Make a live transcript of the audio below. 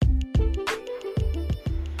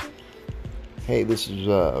Hey, this is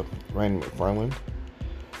Randy McFarland.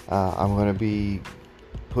 I'm going to be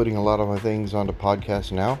putting a lot of my things onto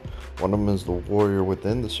podcasts now. One of them is The Warrior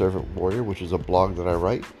Within, The Servant Warrior, which is a blog that I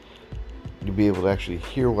write. You'll be able to actually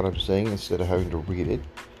hear what I'm saying instead of having to read it.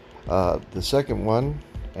 The second one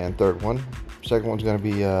and third one. Second one's going to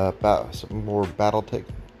be some more BattleTech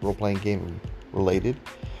role-playing game related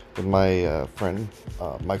with my friend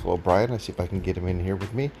Michael O'Brien. I see if I can get him in here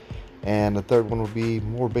with me. And the third one will be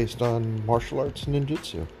more based on martial arts and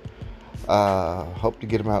ninjutsu. Hope to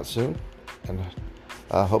get him out soon, and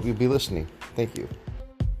hope you'll be listening. Thank you.